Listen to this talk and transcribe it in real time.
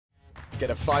Get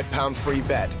a £5 free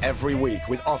bet every week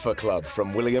with Offer Club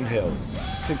from William Hill.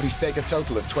 Simply stake a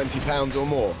total of £20 or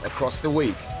more across the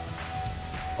week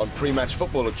on pre-match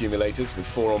football accumulators with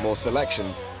 4 or more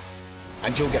selections,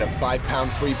 and you'll get a £5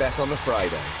 free bet on the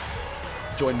Friday.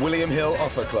 Join William Hill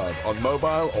Offer Club on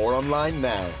mobile or online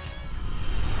now.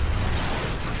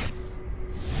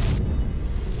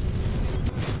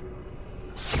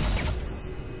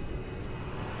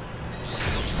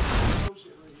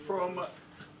 From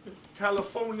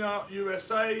California,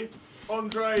 USA,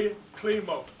 ANDREY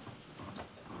KLIMOV.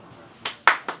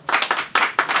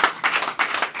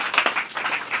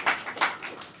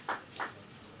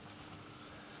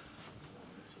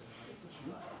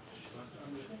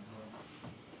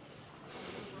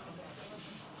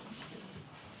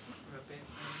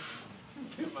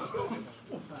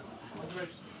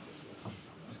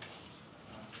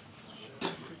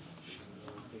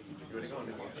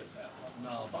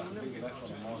 No, but I'm big back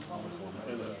from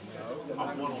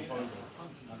I'm one on time.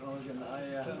 I can always get an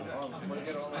eye. When I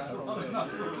get on that,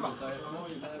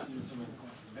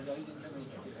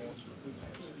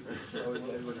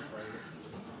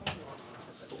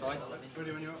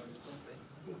 ready when you're up.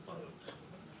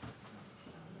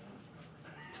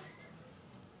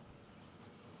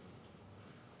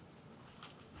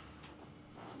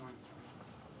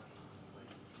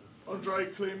 ANDREY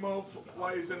KLIMOV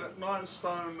weighs in at 9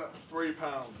 stone 3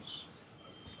 pounds.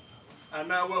 And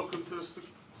now welcome to the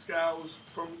scales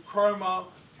from Cromer,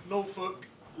 Norfolk,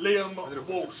 Liam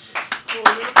Walsh.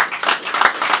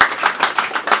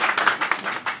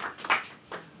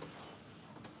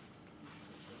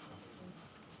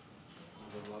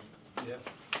 Yeah.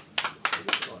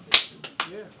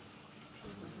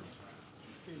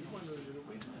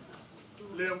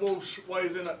 Liam Walsh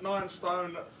weighs in at 9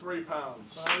 stone 3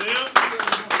 pounds.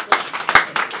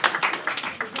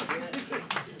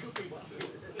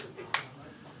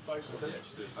 Face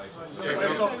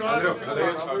off, guys.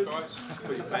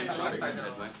 Put your pants on, take the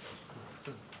head, mate.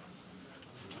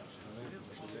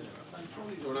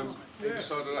 You want to either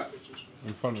side of that?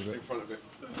 In front of it. In front of it.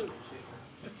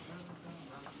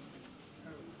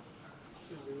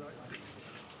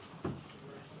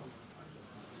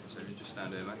 So you just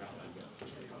stand here, mate.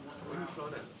 When you fly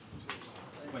down?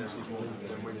 Wednesday morning.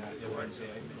 Wednesday.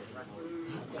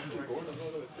 I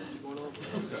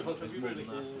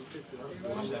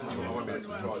won't be able to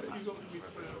try it.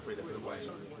 Breathe a bit away.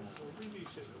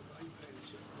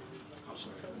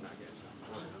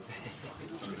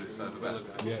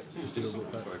 Yeah, just a little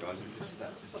bit back. Sorry guys, just do a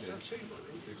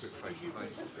quick face to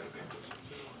face.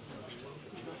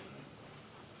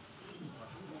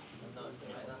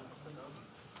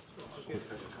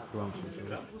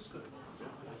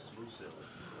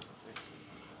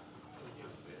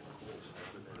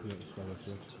 Yeah, it's fine, that's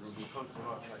it.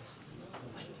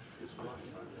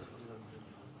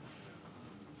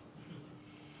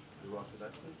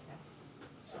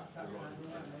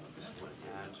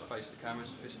 And face the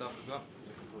cameras, fist up as well.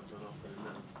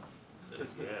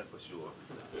 Yeah, for sure.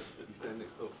 You stand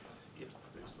next door? Yes,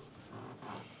 next door.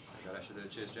 Okay, that should do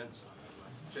it. Cheers, gents.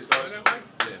 Cheers, guys.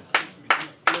 Yeah.